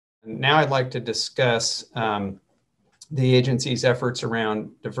Now I'd like to discuss the agency's efforts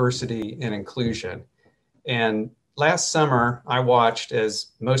around diversity and inclusion. And last summer, I watched,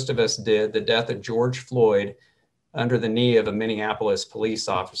 as most of us did, the death of George Floyd under the knee of a Minneapolis police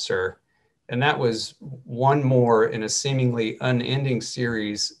officer. And that was one more in a seemingly unending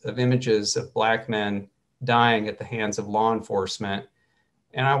series of images of Black men dying at the hands of law enforcement.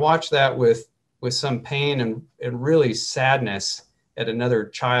 And I watched that with some pain and really sadness at another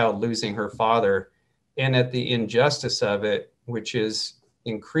child losing her father, and at the injustice of it, which is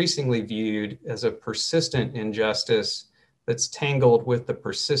increasingly viewed as a persistent injustice that's tangled with the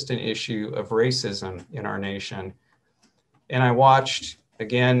persistent issue of racism in our nation. And I watched,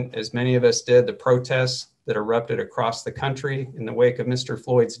 again, as many of us did, the protests that erupted across the country in the wake of Mr.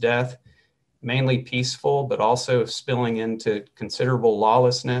 Floyd's death, mainly peaceful, but also spilling into considerable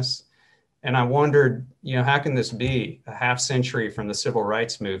lawlessness. And I wondered, how can this be a half century from the civil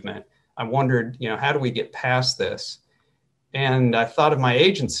rights movement? I wondered, how do we get past this? And I thought of my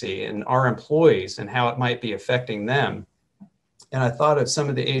agency and our employees and how it might be affecting them. And I thought of some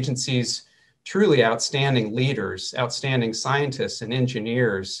of the agency's truly outstanding leaders, outstanding scientists and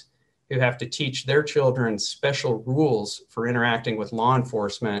engineers who have to teach their children special rules for interacting with law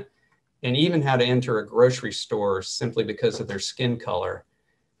enforcement, and even how to enter a grocery store simply because of their skin color.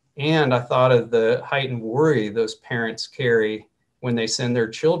 And I thought of the heightened worry those parents carry when they send their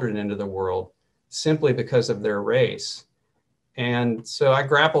children into the world simply because of their race. And so I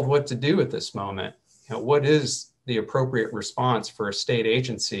grappled what to do at this moment. What is the appropriate response for a state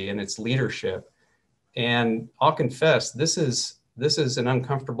agency and its leadership? And I'll confess, this is an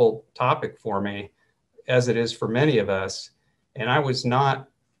uncomfortable topic for me, as it is for many of us. And I was not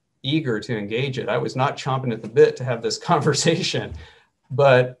eager to engage it. I was not chomping at the bit to have this conversation.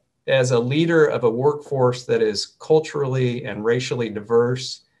 But as a leader of a workforce that is culturally and racially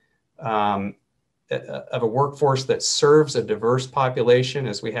diverse, of a workforce that serves a diverse population,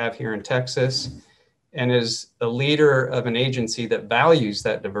 as we have here in Texas, and as a leader of an agency that values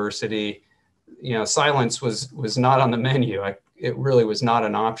that diversity, silence was not on the menu. It really was not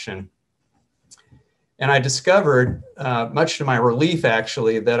an option. And I discovered, much to my relief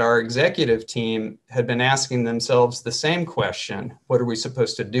actually, that our executive team had been asking themselves the same question: what are we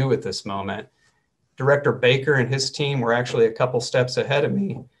supposed to do at this moment? Director Baker and his team were actually a couple steps ahead of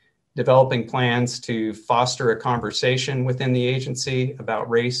me, developing plans to foster a conversation within the agency about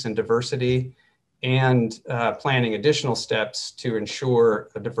race and diversity, and planning additional steps to ensure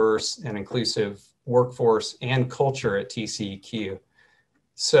a diverse and inclusive workforce and culture at TCEQ.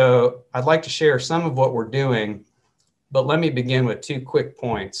 So I'd like to share some of what we're doing, but let me begin with 2 quick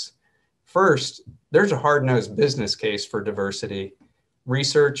points. First, there's a hard-nosed business case for diversity.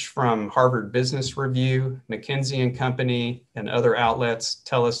 Research from Harvard Business Review, McKinsey & Company, and other outlets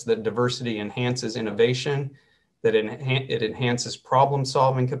tell us that diversity enhances innovation, that it enhances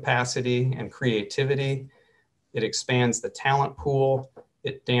problem-solving capacity and creativity, it expands the talent pool,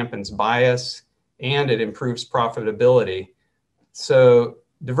 it dampens bias, and it improves profitability. So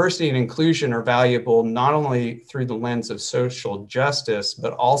diversity and inclusion are valuable not only through the lens of social justice,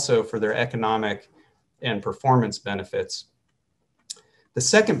 but also for their economic and performance benefits. The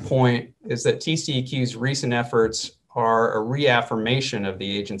second point is that TCEQ's recent efforts are a reaffirmation of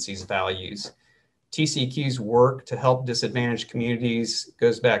the agency's values. TCEQ's work to help disadvantaged communities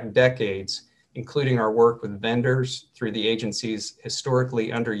goes back decades, including our work with vendors through the agency's historically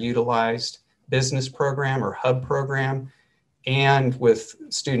underutilized business program or hub program, and with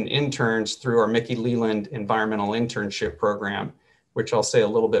student interns through our Mickey Leland Environmental Internship Program, which I'll say a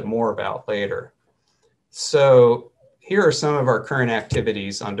little bit more about later. So here are some of our current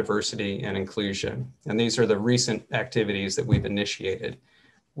activities on diversity and inclusion, and these are the recent activities that we've initiated.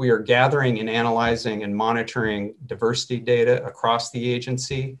 We are gathering and analyzing and monitoring diversity data across the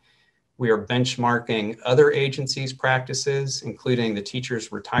agency. We are benchmarking other agencies' practices, including the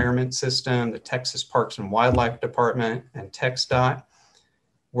Teachers Retirement System, the Texas Parks and Wildlife Department, and TxDOT.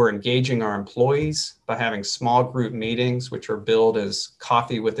 We're engaging our employees by having small group meetings, which are billed as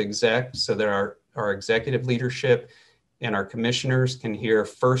coffee with exec, so that our executive leadership and our commissioners can hear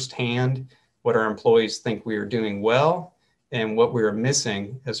firsthand what our employees think we are doing well and what we are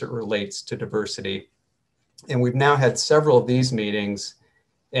missing as it relates to diversity. And we've now had several of these meetings,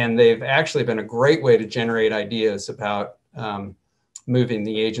 and they've actually been a great way to generate ideas about moving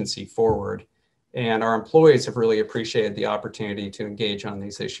the agency forward. And our employees have really appreciated the opportunity to engage on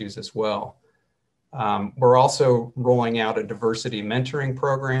these issues as well. We're also rolling out a diversity mentoring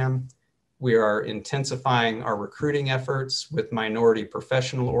program. We are intensifying our recruiting efforts with minority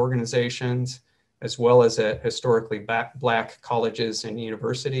professional organizations. as well as at historically Black colleges and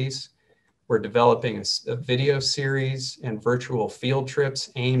universities. We're developing a video series and virtual field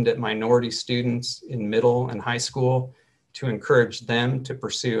trips aimed at minority students in middle and high school to encourage them to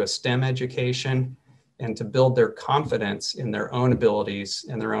pursue a STEM education and to build their confidence in their own abilities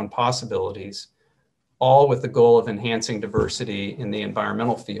and their own possibilities, all with the goal of enhancing diversity in the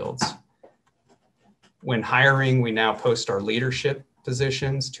environmental fields. When hiring, we now post our leadership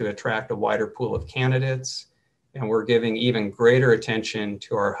positions to attract a wider pool of candidates, and we're giving even greater attention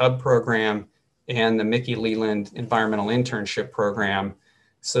to our hub program and the Mickey Leland Environmental Internship Program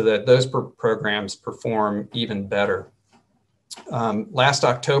so that those programs perform even better. Last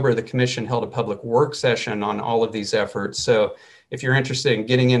October, the Commission held a public work session on all of these efforts. So if you're interested in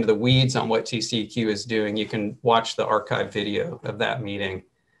getting into the weeds on what TCEQ is doing, you can watch the archive video of that meeting.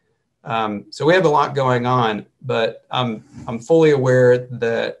 So we have a lot going on, but I'm fully aware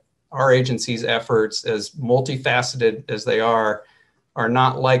that our agency's efforts, as multifaceted as they are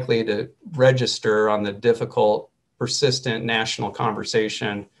not likely to register on the difficult, persistent national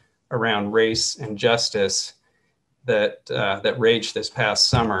conversation around race and justice that raged this past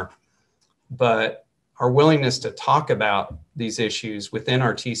summer. But our willingness to talk about these issues within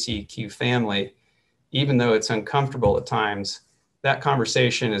our TCEQ family, even though it's uncomfortable at times, that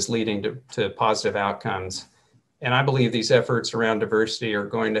conversation is leading to positive outcomes. And I believe these efforts around diversity are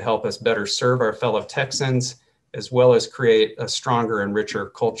going to help us better serve our fellow Texans, as well as create a stronger and richer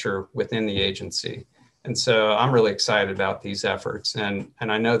culture within the agency. And so I'm really excited about these efforts. And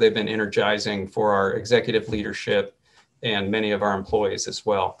I know they've been energizing for our executive leadership and many of our employees as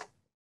well.